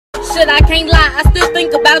shit, I can't lie, I still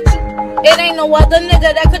think about you. It ain't no other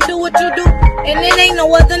nigga that could do what you do, and it ain't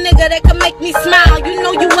no other nigga that could make me smile. You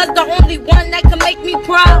know you was the only one that could make me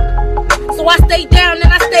proud. So I stayed down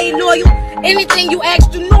and I stayed loyal. Anything you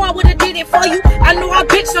asked, you know I would've did it for you. I know I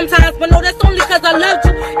bitch sometimes, but no, that's only cause I loved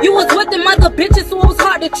you. You was with them other bitches, so it was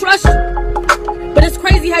hard to trust you. But it's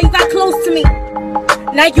crazy how you got close to me.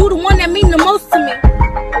 Now you the one that mean the most to me.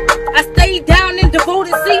 I stayed down and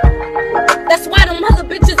devoted, see? That's why them other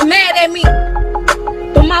bitches mad at me.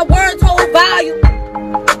 But my words hold value,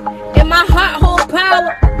 and my heart hold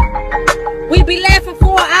power. We be laughing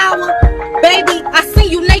for an hour. Baby, I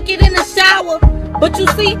see you naked in the shower. But you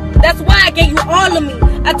see, that's why I gave you all of me.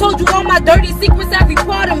 I told you all my dirty secrets, every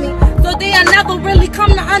part of me. So they'll never really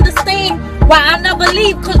come to understand why I never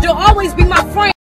leave, cause you'll always be my friend.